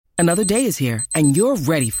Another day is here, and you're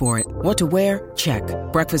ready for it. What to wear? Check.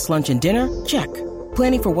 Breakfast, lunch, and dinner? Check.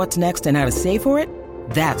 Planning for what's next and how to save for it?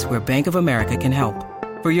 That's where Bank of America can help.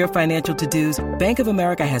 For your financial to-dos, Bank of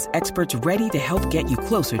America has experts ready to help get you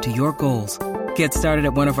closer to your goals. Get started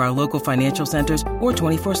at one of our local financial centers or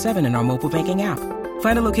 24/7 in our mobile banking app.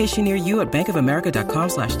 Find a location near you at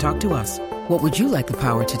bankofamerica.com/talktous. What would you like the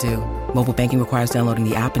power to do? Mobile banking requires downloading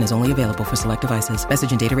the app and is only available for select devices.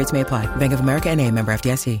 Message and data rates may apply. Bank of America N.A., member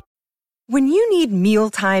FDIC. When you need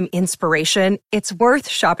mealtime inspiration, it's worth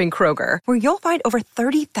shopping Kroger, where you'll find over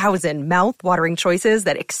 30,000 mouth-watering choices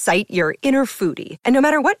that excite your inner foodie. And no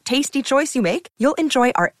matter what tasty choice you make, you'll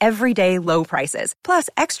enjoy our everyday low prices, plus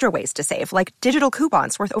extra ways to save, like digital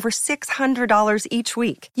coupons worth over $600 each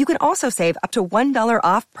week. You can also save up to $1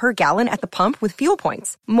 off per gallon at the pump with fuel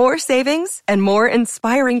points. More savings and more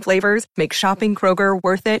inspiring flavors make shopping Kroger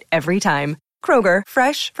worth it every time. Kroger,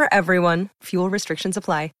 fresh for everyone. Fuel restrictions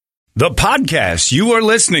apply. The podcast you are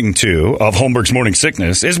listening to of Holmberg's Morning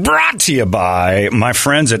Sickness is brought to you by my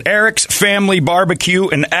friends at Eric's Family Barbecue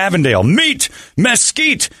in Avondale. Meet,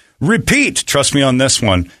 mesquite, repeat. Trust me on this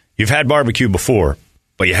one. You've had barbecue before,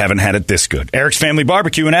 but you haven't had it this good. Eric's Family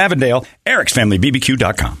Barbecue in Avondale,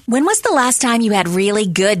 ericsfamilybbq.com. When was the last time you had really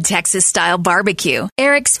good Texas-style barbecue?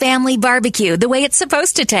 Eric's Family Barbecue, the way it's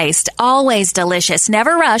supposed to taste. Always delicious,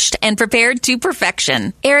 never rushed, and prepared to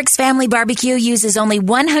perfection. Eric's Family Barbecue uses only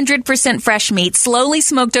 100% fresh meat, slowly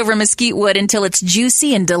smoked over mesquite wood until it's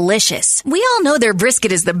juicy and delicious. We all know their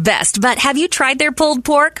brisket is the best, but have you tried their pulled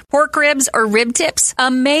pork, pork ribs, or rib tips?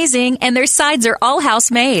 Amazing, and their sides are all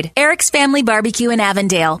house-made. Eric's Family Barbecue in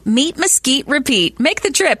Avondale. Meet, mesquite, repeat. Make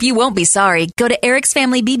the trip. You won't be sorry. Go to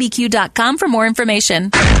ericsfamilybbq.com for more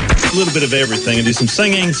information. A little bit of everything. I do some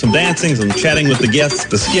singing, some dancing, some chatting with the guests,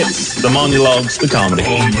 the skits, the monologues, the comedy.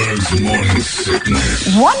 Holmberg's Morning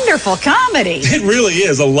Sickness. Wonderful comedy. It really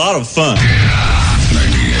is a lot of fun.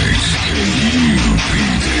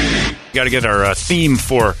 Got to get our theme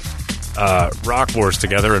for Rock Wars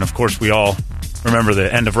together, and of course we all remember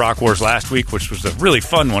the end of Rock Wars last week, which was a really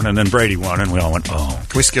fun one, and then Brady won, and we all went, oh.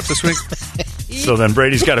 Can we skip this week? So then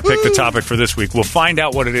Brady's got to pick the topic for this week. We'll find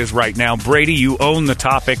out what it is right now. Brady, you own the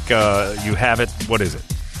topic. You have it. What is it?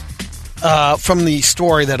 From the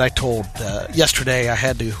story that I told yesterday,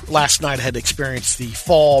 last night I had to experience the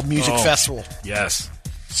Fall Music Festival. Yes.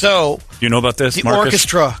 So, you know about this, the Marcus?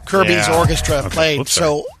 orchestra, Kirby's orchestra played. Oops,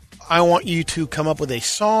 so I want you to come up with a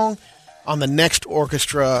song on the next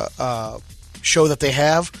orchestra show that they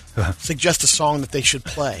have. Suggest a song that they should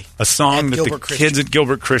play. A song that the kids at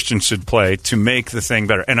Gilbert Christian should play to make the thing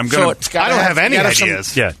better. And I'm going to... I don't have any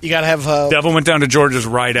ideas. You got to have... Devil Went Down to Georgia's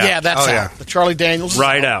Ride Out. Yeah, that's out. The Charlie Daniels.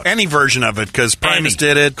 Ride Out. Any version of it, because Primus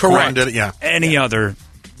did it. Correct. Did it, yeah. Any other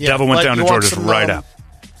Devil Went Down to Georgia's Ride Out.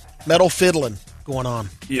 Metal fiddling going on.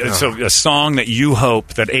 Yeah, so a song that you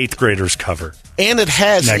hope that 8th graders cover. And it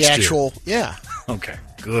has next the actual... year. Yeah. Okay.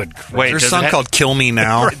 Good. Wait, there's a song called Kill Me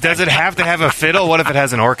Now. Does it have to have a fiddle? What if it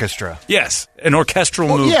has an orchestra? Yes, an orchestral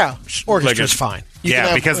move. Yeah, orchestra's fine.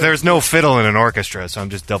 Yeah, because there's no fiddle in an orchestra, so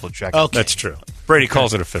I'm just double checking. Okay. That's true. Brady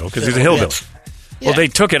calls it a fiddle because he's a hillbilly. Yeah. Well, they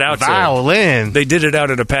took it out. Violin. They did it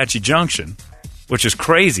out at Apache Junction, which is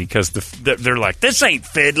crazy because they're like, this ain't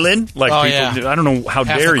fiddling. Like people, I don't know how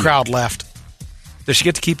half dare the you. crowd left. Does she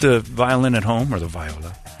get to keep the violin at home or the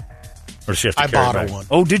viola? Or does she have to I carry bought it her back? one.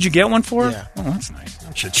 Oh, did you get one for her? Yeah. Oh, that's nice.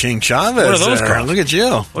 Cha-ching Chavez. What are those called? Look at you.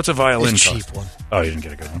 What's a violin It's a cost? cheap one. Oh, you didn't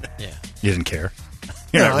get a good one? Yeah. You didn't care?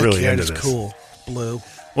 You're not really into it's this. Cool. Blue.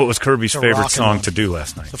 What was Kirby's They're favorite rocking song them. to do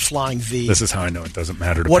last night? The Flying V. This is how I know it doesn't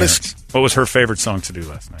matter to What parents. What was her favorite song to do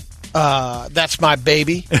last night? That's My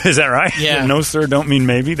Baby. Is that right? Yeah. No, sir, don't mean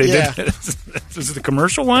maybe. They Yeah. did. Is it the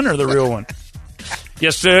commercial one or the real one?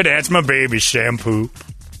 Yes, sir, that's my baby shampoo.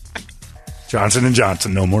 Johnson &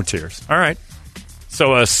 Johnson, no more tears. All right.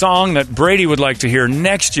 So a song that Brady would like to hear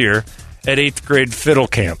next year at 8th grade fiddle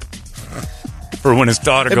camp for when his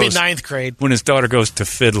daughter It'd goes... be 9th grade. When his daughter goes to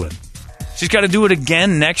fiddling. She's got to do it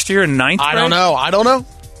again next year in 9th grade? I don't know.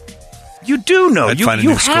 You do know. I'd You find a new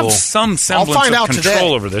have school. some semblance find of out control today.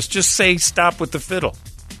 over this. Just say stop with the fiddle.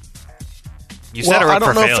 You set her I up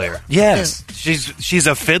for don't know if- failure. Yes. She's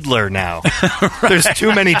a fiddler now. There's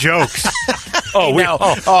too many jokes.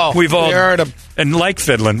 We've all, they're at a- and like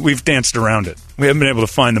fiddling, we've danced around it. We haven't been able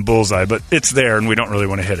to find the bullseye, but it's there, and we don't really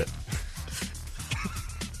want to hit it.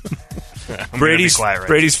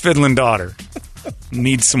 Brady's fiddling daughter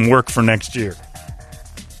needs some work for next year.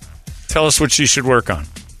 Tell us what she should work on.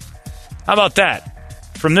 How about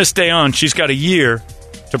that? From this day on, she's got a year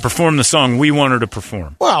to perform the song we want her to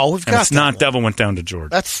perform. Well, we've And got it's that not one. Devil Went Down to Georgia.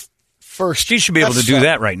 That's first. She should be able to do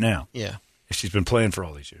that right now. Yeah. She's been playing for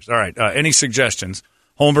all these years. All right. Any suggestions?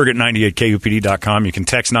 Holmberg at 98kupd.com. You can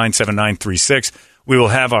text 97936. We will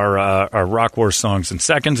have our Rock Wars songs in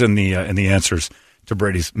seconds and the answers to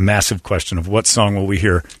Brady's massive question of what song will we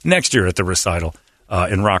hear next year at the recital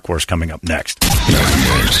in Rock Wars coming up next.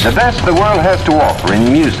 The best the world has to offer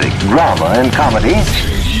in music, drama, and comedy.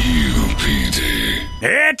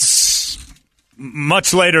 It's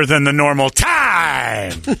much later than the normal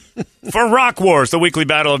time for Rock Wars, the weekly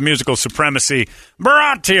battle of musical supremacy,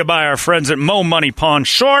 brought to you by our friends at Mo Money Pawn.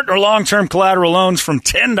 Short or long-term collateral loans from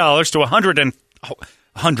 $10 to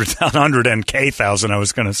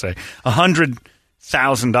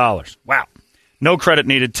 $100,000. Wow. No credit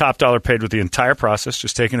needed, top dollar paid with the entire process,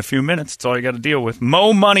 just taking a few minutes. That's all you got to deal with.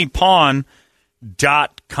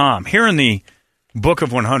 MoMoneyPawn.com. Here in the Book of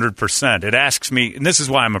 100%, it asks me, and this is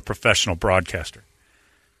why I'm a professional broadcaster.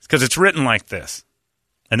 It's because it's written like this.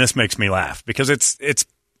 And this makes me laugh because it's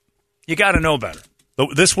you got to know better.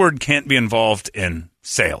 This word can't be involved in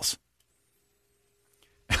sales.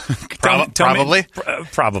 Probably.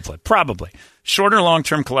 Probably. Short or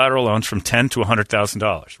long-term collateral loans from $10 to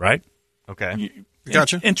 $100,000, right? Okay.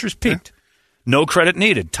 Gotcha. Interest peaked. No credit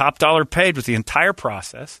needed. Top dollar paid with the entire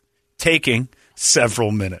process, taking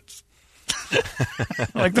several minutes.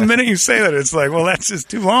 Like the minute you say that, it's like, well, that's just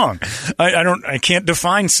too long. I can't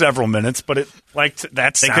define several minutes, but that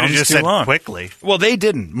sounds they could have just too said long. Quickly. Well, they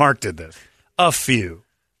didn't. Mark did this. A few.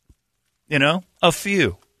 A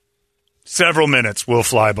few. Several minutes will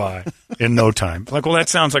fly by in no time. Like, well, that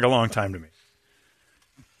sounds like a long time to me.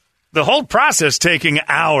 The whole process taking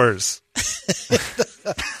hours.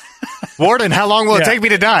 Warden, how long will it take me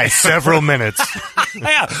to die? Several minutes.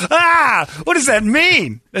 Yeah. What does that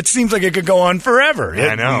mean? That seems like it could go on forever.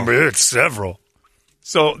 I know. It's several.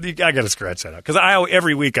 So I got to scratch that out. Because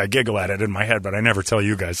every week I giggle at it in my head, but I never tell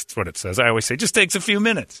you guys it's what it says. I always say, just takes a few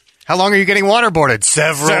minutes. How long are you getting waterboarded?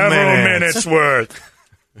 Several minutes worth.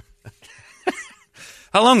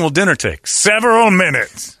 How long will dinner take? Several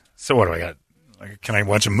minutes. So what do I got? Can I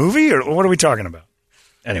watch a movie, or what are we talking about?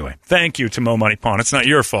 Anyway, thank you to Mo Money Pawn. It's not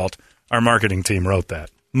your fault. Our marketing team wrote that.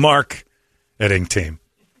 Marketing team.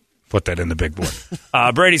 Put that in the big board.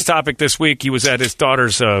 Brady's topic this week, he was at his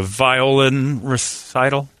daughter's violin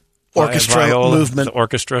recital. Orchestra movement. The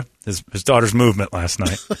orchestra. His daughter's movement last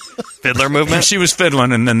night. Fiddler movement? She was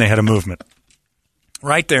fiddling, and then they had a movement.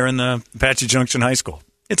 Right there in the Apache Junction High School.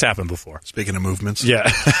 It's happened before. Speaking of movements. Yeah.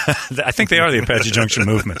 I think they are the Apache Junction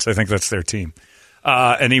Movements. I think that's their team.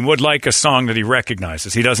 And he would like a song that he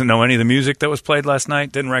recognizes. He doesn't know any of the music that was played last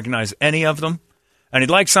night, didn't recognize any of them. And he'd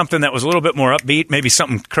like something that was a little bit more upbeat, maybe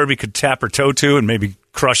something Kirby could tap her toe to and maybe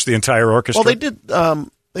crush the entire orchestra. Well,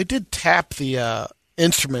 they did tap the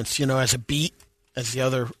instruments, as a beat, as the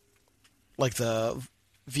other, like the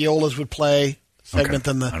violas would play segment,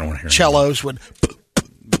 then the cellos would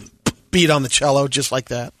beat on the cello just like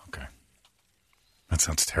that. Okay. That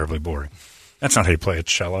sounds terribly boring. That's not how you play a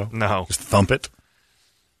cello. No. Just thump it.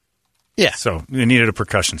 Yeah. So you needed a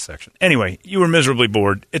percussion section. Anyway, you were miserably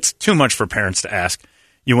bored. It's too much for parents to ask.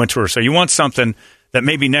 You went to her. So you want something that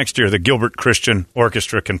maybe next year the Gilbert Christian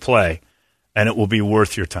Orchestra can play, and it will be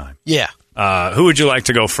worth your time. Yeah. Who would you like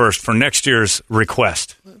to go first for next year's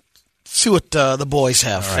request? See what the boys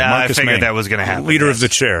have. Right, yeah, Marcus I figured Main, that was going to happen. Leader of the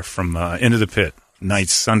chair from Into the Pit.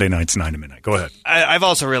 Sunday nights, 9 to midnight. Go ahead. I've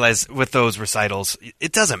also realized with those recitals,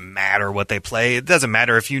 it doesn't matter what they play. It doesn't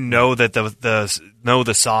matter if you know that know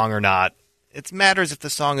the song or not. It matters if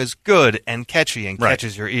the song is good and catchy and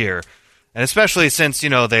catches your ear. And especially since,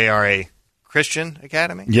 they are a Christian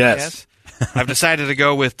academy. Yes. I've decided to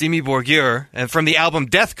go with Dimmu Borgir, and from the album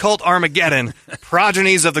Death Cult Armageddon,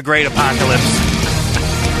 Progenies of the Great Apocalypse.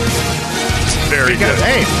 Very good.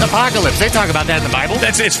 Hey, apocalypse. They talk about that in the Bible.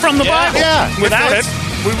 It's from the Bible. Yeah. Without it,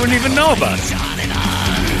 we wouldn't even know about it.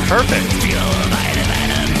 Perfect.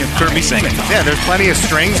 Kirby singing. Yeah, there's plenty of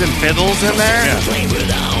strings and fiddles in there.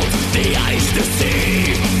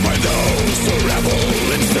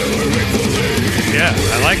 Yeah,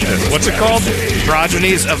 I like it. What's it called?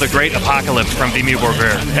 Progenies of the Great Apocalypse from Dimmu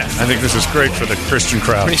Borgir. Yeah, I think this is great for the Christian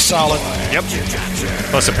crowd. Pretty solid. Yep.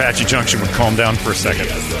 Plus Apache Junction would calm down for a second.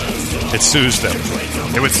 It soothes them.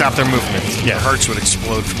 It would stop their movements. Yeah. Their hearts would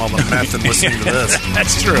explode from all the meth and listening to this.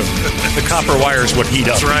 That's true. The copper wires would heat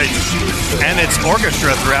up. That's right. And it's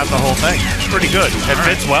orchestra throughout the whole thing. It's pretty good. It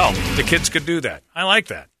fits well. The kids could do that. I like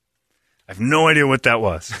that. I have no idea what that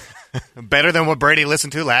was. Better than what Brady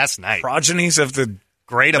listened to last night. Progenies of the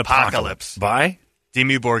Great Apocalypse. By?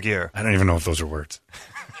 Dimmu Borgir. I don't even know if those are words.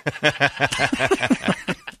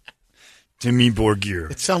 Dimmu Borgir.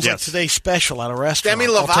 It sounds like today's special at a restaurant.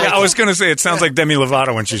 Demi Lovato. Yeah, I was going to say, it sounds like Demi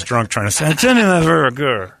Lovato when she's drunk trying to say, Demi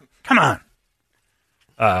Lovato. Come on.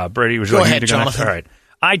 Brady, would you Go like ahead, me to go next? Jonathan. All right.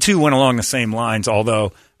 I, too, went along the same lines,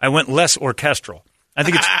 although I went less orchestral. I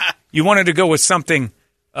think you wanted to go with something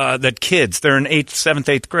that kids, they're in 8th, 7th,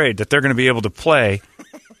 8th grade, that they're going to be able to play.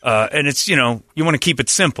 And it's, you want to keep it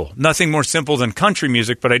simple. Nothing more simple than country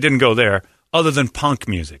music, but I didn't go there, other than punk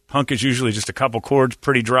music. Punk is usually just a couple chords,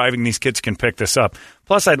 pretty driving. These kids can pick this up.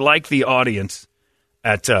 Plus, I'd like the audience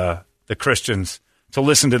at the Christians to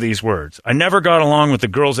listen to these words. I never got along with the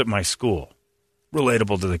girls at my school.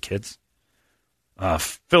 Relatable to the kids.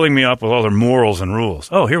 Filling me up with all their morals and rules.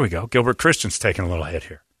 Oh, here we go. Gilbert Christian's taking a little hit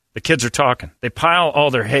here. The kids are talking. They pile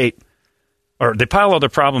all their hate, or they pile all their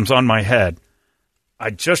problems on my head.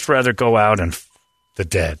 I'd just rather go out and the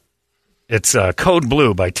dead. It's Code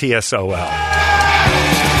Blue by TSOL. Perfect.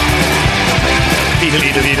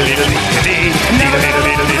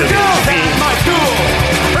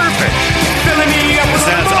 It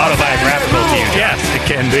sounds autobiographical to you. Yes, it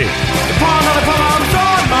can be.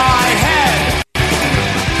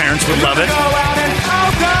 Parents would love it.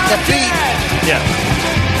 The beat. Yeah.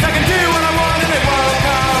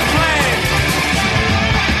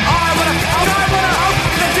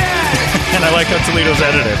 And I like how Toledo's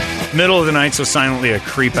edited. Middle of the night, so silently I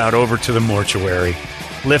creep out over to the mortuary,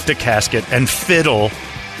 lift a casket, and fiddle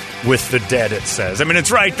with the dead, it says. I mean, it's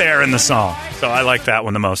right there in the song. So I like that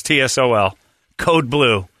one the most. TSOL, Code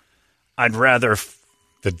Blue. I'd rather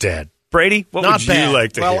the dead. Brady, what Not would bad. you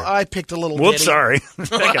like to hear? Well, I picked a little Whoops, ditty. sorry.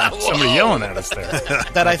 I got somebody yelling at us there.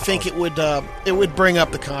 That I think it would bring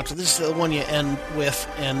up the concert. This is the one you end with,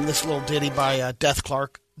 and this little ditty by Death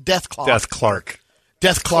Clark. Death Clark.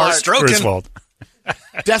 Griswold.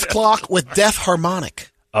 Death Clock with Death Harmonic.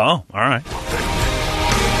 Oh, all right.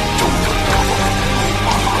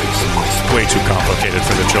 Way too complicated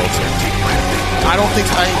for the children. I think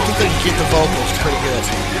they can get the vocals pretty good.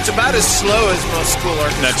 It's about as slow as most school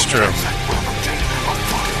orchestras. That's true.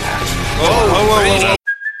 Whoa.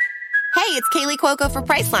 Hey, it's Kaylee Cuoco for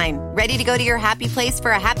Priceline. Ready to go to your happy place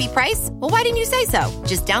for a happy price? Well, why didn't you say so?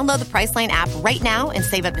 Just download the Priceline app right now and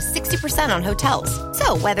save up to 60% on hotels.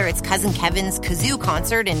 So whether it's Cousin Kevin's Kazoo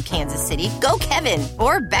Concert in Kansas City, go Kevin,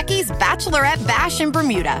 or Becky's Bachelorette Bash in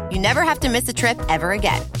Bermuda, you never have to miss a trip ever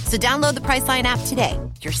again. So download the Priceline app today.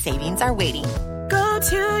 Your savings are waiting. Go to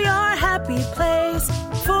your happy place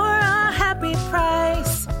for a happy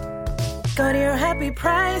price. Go to your happy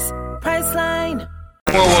price, Priceline.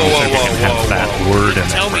 Whoa. That word in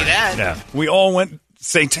Tell it. me that. Yeah, we all went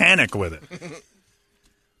satanic with it.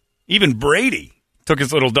 Even Brady took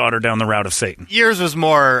his little daughter down the route of Satan. Yours was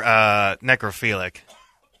more necrophilic.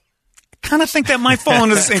 Kind of think that might fall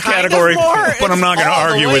into the same category, but I'm not going to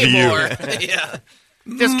argue with you. Yeah.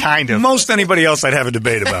 Just kind of. Most anybody else, I'd have a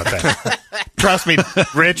debate about that. Trust me,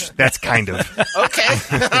 Rich, that's kind of. Okay.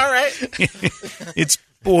 All right. It's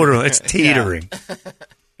borderline. It's teetering.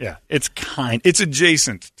 Yeah, it's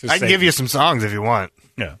adjacent to I can Satan. give you some songs if you want.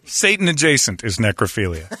 Yeah, Satan adjacent is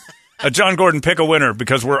necrophilia. John Gordon, pick a winner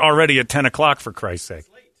because we're already at 10 o'clock, for Christ's sake.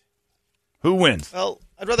 Who wins? Well,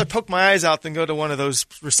 I'd rather poke my eyes out than go to one of those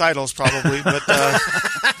recitals, probably. But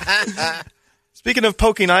speaking of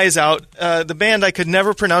poking eyes out, the band I could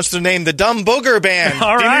never pronounce their name, the Dumb Booger Band.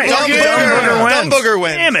 All right. Dumb Booger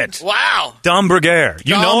wins. Damn it. Wow. Dumb Brigare.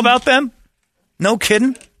 You know about them? No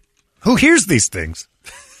kidding? Who hears these things?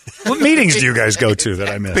 What meetings do you guys go to that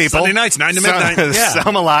I miss? People. Sunday nights, 9 to midnight.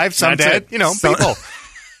 Some alive, some That's dead. it. You know, Some- people.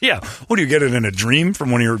 Yeah. What, do you get it in a dream from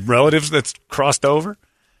one of your relatives that's crossed over?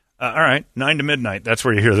 All right. 9 to midnight. That's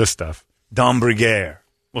where you hear this stuff. Dumb Brigare.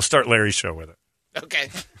 We'll start Larry's show with it. Okay.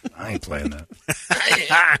 I ain't playing that.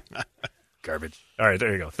 Garbage. All right,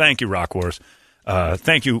 there you go. Thank you, Rock Wars.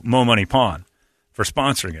 Thank you, Mo Money Pawn, for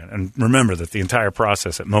sponsoring it. And remember that the entire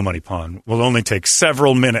process at Mo Money Pawn will only take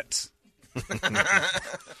several minutes.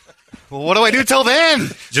 Well, what do I do till then?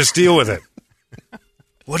 Just deal with it.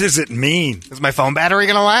 What does it mean? Is my phone battery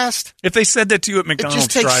going to last? If they said that to you at It McDonald's,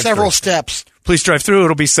 just takes drive-thru, several steps. Please drive through.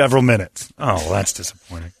 It'll be several minutes. Oh, well, that's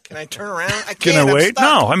disappointing. Can I turn around? I can't. Can I I'm wait? stuck.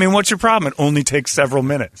 No. I mean, what's your problem? It only takes several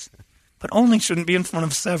minutes. But only shouldn't be in front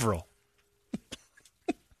of several.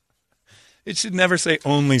 It should never say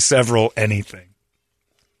only several anything.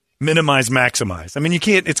 Minimize, maximize. I mean, you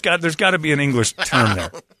can't. There's got to be an English term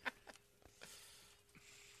there.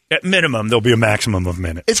 At minimum, there'll be a maximum of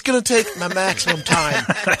minutes. It's going to take my maximum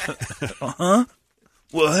time.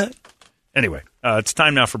 What? Anyway, it's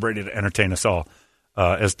time now for Brady to entertain us all.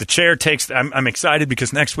 As the chair takes, I'm excited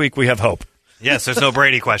because next week we have hope. Yes, there's no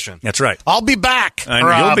Brady question. That's right. I'll be back. And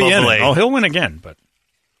you'll be in Probably. it. Oh, he'll win again, but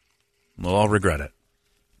we'll all regret it.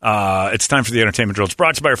 It's time for the entertainment drill. It's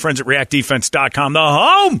brought to you by our friends at ReactDefense.com, the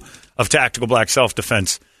home of tactical black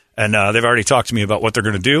self-defense. And they've already talked to me about what they're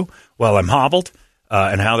going to do while I'm hobbled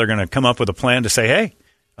and how they're going to come up with a plan to say, hey,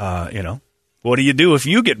 What do you do if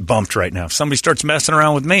you get bumped right now? If somebody starts messing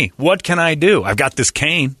around with me, what can I do? I've got this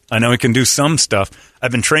cane. I know I can do some stuff.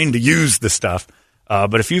 I've been trained to use the stuff.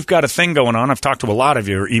 But if you've got a thing going on, I've talked to a lot of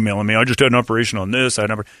you who are emailing me. I just had an operation on this.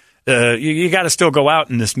 You got to still go out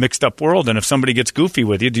in this mixed up world. And if somebody gets goofy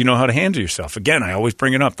with you, do you know how to handle yourself? Again, I always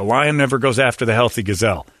bring it up. The lion never goes after the healthy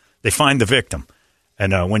gazelle. They find the victim.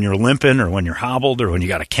 And when you're limping or when you're hobbled or when you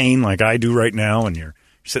got a cane like I do right now and you're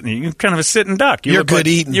sitting, you're kind of a sitting duck. You're good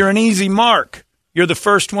eating. You're an easy mark. You're the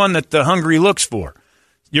first one that the hungry looks for.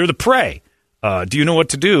 You're the prey. Do you know what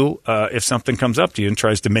to do if something comes up to you and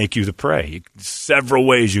tries to make you the prey? Several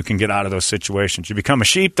ways you can get out of those situations. You become a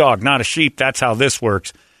sheepdog, not a sheep. That's how this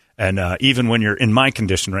works. And even when you're in my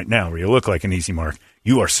condition right now where you look like an easy mark,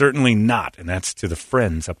 you are certainly not. And that's to the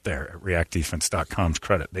friends up there at reactdefense.com's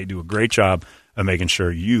credit. They do a great job of making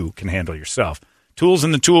sure you can handle yourself. Tools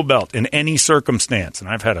in the tool belt in any circumstance. And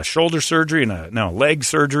I've had a shoulder surgery and now a leg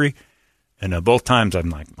surgery. And both times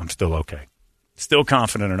I'm still okay. Still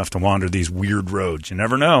confident enough to wander these weird roads. You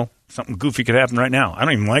never know. Something goofy could happen right now. I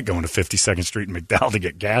don't even like going to 52nd Street in McDowell to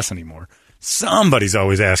get gas anymore. Somebody's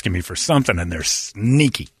always asking me for something, and they're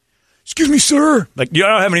sneaky. Excuse me, sir. Like, you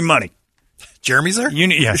don't have any money. Jeremy's there?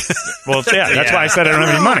 Yeah. Well, yeah, that's why I said I don't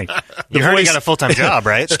have any money. You heard he got a full-time job,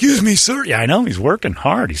 right? Excuse me, sir. Yeah, I know. He's working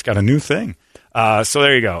hard. He's got a new thing. So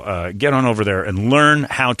there you go. Get on over there and learn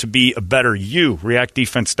how to be a better you.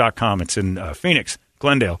 ReactDefense.com. It's in Phoenix,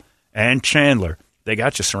 Glendale, and Chandler. They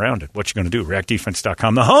got you surrounded. What you going to do?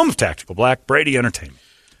 ReactDefense.com, the home of Tactical Black, Brady Entertainment.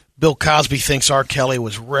 Bill Cosby thinks R. Kelly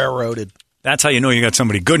was railroaded. That's how you know you got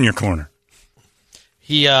somebody good in your corner.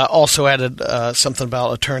 He also added something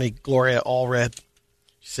about attorney Gloria Allred.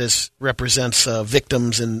 She says represents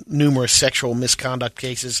victims in numerous sexual misconduct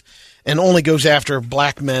cases and only goes after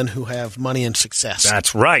black men who have money and success.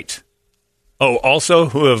 That's right. Oh, also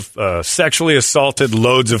who have sexually assaulted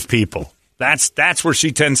loads of people. That's where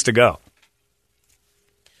she tends to go.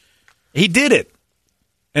 He did it.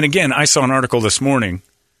 And again, I saw an article this morning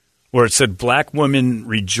where it said black women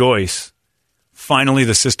rejoice. Finally,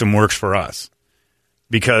 the system works for us.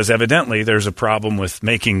 Because evidently there's a problem with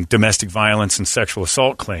making domestic violence and sexual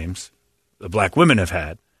assault claims the black women have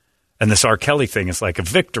had. And this R. Kelly thing is like a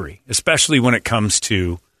victory, especially when it comes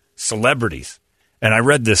to celebrities. And I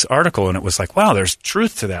read this article and it was like, wow, there's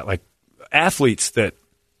truth to that. Like athletes that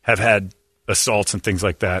have had assaults and things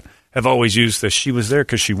like that have always used this. She was there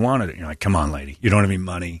because she wanted it. You're like, come on, lady. You don't have any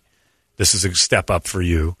money. This is a step up for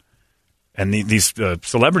you. And these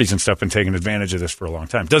celebrities and stuff have been taking advantage of this for a long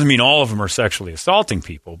time. Doesn't mean all of them are sexually assaulting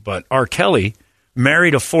people, but R. Kelly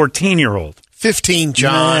married a 14-year-old. 15,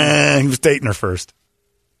 John. He was dating her first.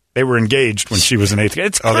 They were engaged when she was in 8th grade.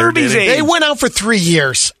 It's Kirby's age. They went out for 3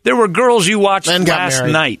 years. There were girls you watched Then got last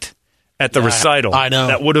married. night at the recital I know.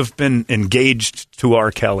 that would have been engaged to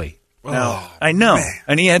R. Kelly. I know. Man.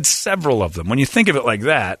 And he had several of them. When you think of it like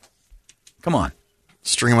that, come on.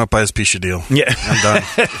 String him up by his piece of deal. Yeah. I'm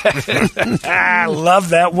done. I love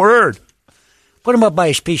that word. Put him up by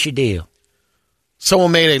his piece of deal.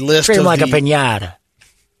 Someone made a list Treat him of, like a pinata.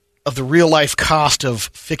 of the real-life cost of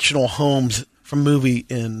fictional homes from movie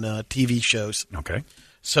and TV shows. Okay.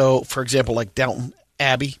 So, for example, like Downton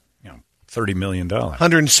Abbey. $30 million.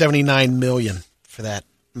 $179 million for that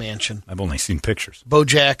mansion. I've only seen pictures.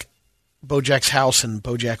 Bojack's House and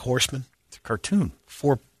BoJack Horseman. It's a cartoon.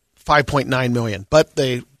 For $5.9 million. But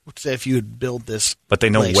they would say if you would build this But they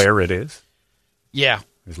know place. where it is? Yeah.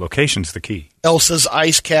 His location's the key. Elsa's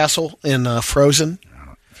Ice Castle in Frozen.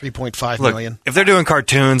 $3.5 million. If they're doing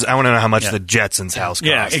cartoons, I want to know how much the Jetsons house costs.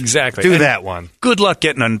 Yeah, exactly. Do And that one. Good luck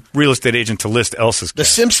getting a real estate agent to list Elsa's The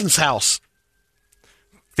castle. Simpsons house.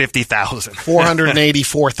 $50,000.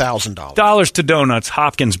 $484,000. Dollars to donuts.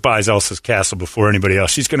 Hopkins buys Elsa's castle before anybody else.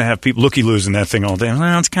 She's going to have people looky-loos in that thing all day.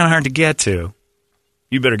 Well, it's kind of hard to get to.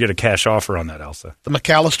 You better get a cash offer on that, Elsa. The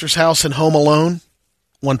McAllister's house in Home Alone,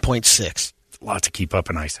 $1.6. It's a lot to keep up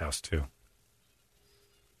a nice house, too.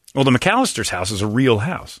 Well, the McAllister's house is a real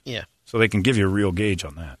house. Yeah. So they can give you a real gauge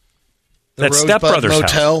on that. The That Rosebud Step Brothers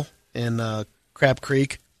Motel house. in Crab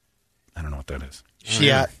Creek. I don't know what that is.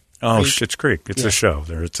 Shiat. Oh, Creek. Schitt's Creek. It's Yeah. a show.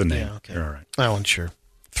 There, it's a name. Yeah, okay. You're all right. I wasn't sure.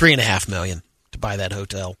 $3.5 million to buy that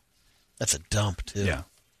hotel. That's a dump, too. Yeah.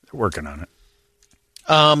 They're working on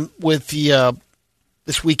it. With the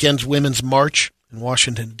this weekend's Women's March in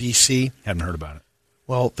Washington, D.C. Haven't heard about it.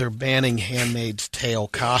 Well, they're banning Handmaid's Tale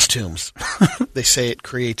costumes. They say it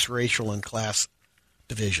creates racial and class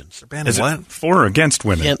divisions. They're banning what? For or against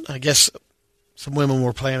women? I guess some women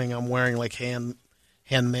were planning on wearing like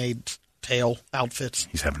Handmaid's Tale outfits.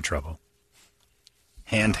 He's having trouble.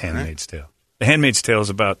 Handmaid's Tale. The Handmaid's Tale is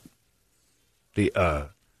about the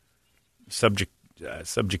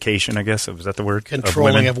subjugation, I guess. Was that the word?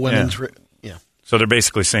 Controlling of women's. Yeah. So they're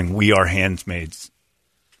basically saying, we are handmaids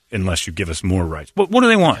unless you give us more rights. What do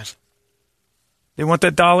they want? Yes. They want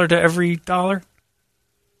that dollar to every dollar?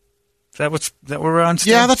 Is that what we're on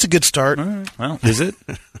still? Yeah, that's a good start. All right. Well, is it?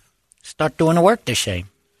 Start doing the work, shame.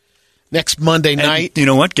 Next Monday night. You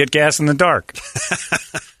know what? Get gas in the dark.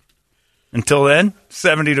 Until then,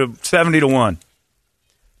 70 to 1.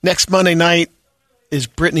 Next Monday night is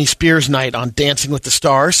Britney Spears night on Dancing with the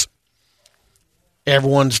Stars.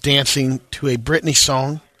 Everyone's dancing to a Britney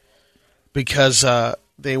song because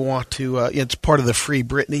they want to, it's part of the Free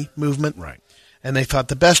Britney movement. Right. And they thought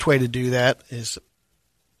the best way to do that is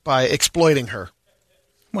by exploiting her.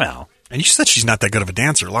 Well. And you said she's not that good of a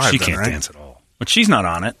dancer live, She can't dance at all. But she's not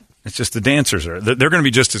on it. It's just the dancers are. They're going to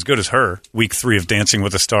be just as good as her. Week 3 of Dancing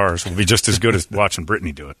with the Stars will be just as good as watching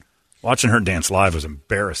Britney do it. Watching her dance live was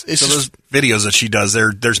embarrassing. So those videos that she does,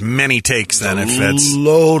 there's many takes then. If it's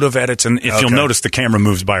load of edits, and if you'll notice, the camera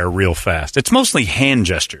moves by her real fast. It's mostly hand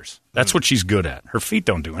gestures. That's what she's good at. Her feet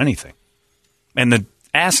don't do anything. And the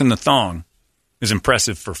ass in the thong is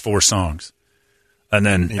impressive for 4 songs. And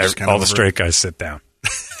then all the straight guys sit down.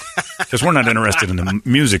 Because we're not interested in the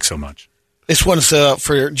music so much. This one's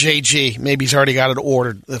for JG. Maybe he's already got it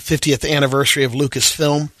ordered. The 50th anniversary of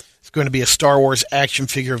Lucasfilm. It's going to be a Star Wars action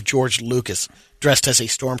figure of George Lucas, dressed as a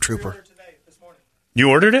stormtrooper. You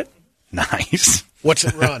ordered it? Nice. What's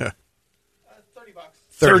it run?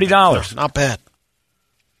 $30. Not bad.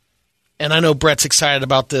 And I know Brett's excited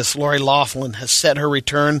about this. Lori Loughlin has set her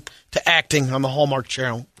return to acting on the Hallmark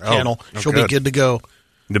channel. She'll be good to go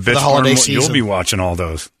the for the holiday season. You'll be watching all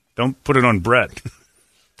those. Don't put it on Brett.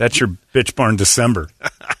 That's your bitch barn December.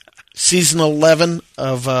 Season 11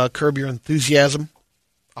 of Curb Your Enthusiasm,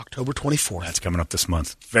 October 24th. That's coming up this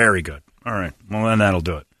month. Very good. All right. Well, then that'll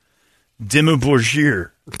do it. Dimmu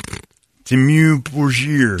Borgir. Dimmu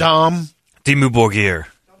Borgir.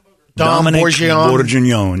 Dominic Bourgeon.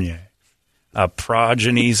 Bourguignon,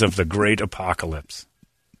 progenies of the Great Apocalypse.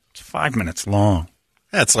 It's 5 minutes long.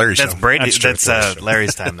 That's Larry's That's show. Brady. That's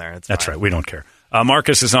Larry's time there. That's right. We don't care.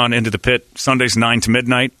 Marcus is on Into the Pit Sundays 9 to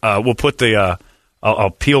midnight. We'll put the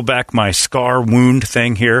I'll peel back my scar wound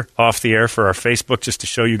thing here off the air for our Facebook just to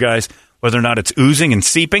show you guys whether or not it's oozing and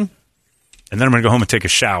seeping. And then I'm going to go home and take a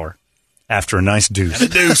shower after a nice deuce.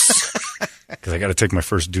 And a deuce. Because I got to take my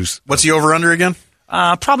first deuce. What's the over-under again?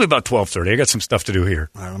 Probably about 12:30. I got some stuff to do here.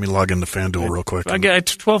 All right, let me log into FanDuel real quick.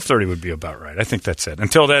 12:30 would be about right. I think that's it.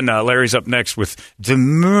 Until then, Larry's up next with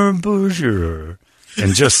Dimmu Borgir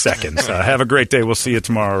in just seconds. Have a great day. We'll see you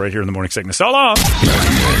tomorrow right here in the Morning Sickness. So long.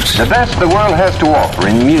 The best the world has to offer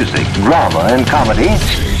in music, drama, and comedy.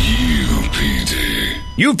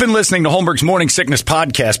 You've been listening to Holmberg's Morning Sickness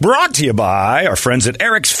Podcast, brought to you by our friends at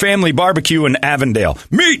Eric's Family Barbecue in Avondale.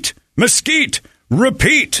 Meet, mesquite,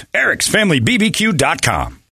 repeat. Eric'sFamilyBBQ.com.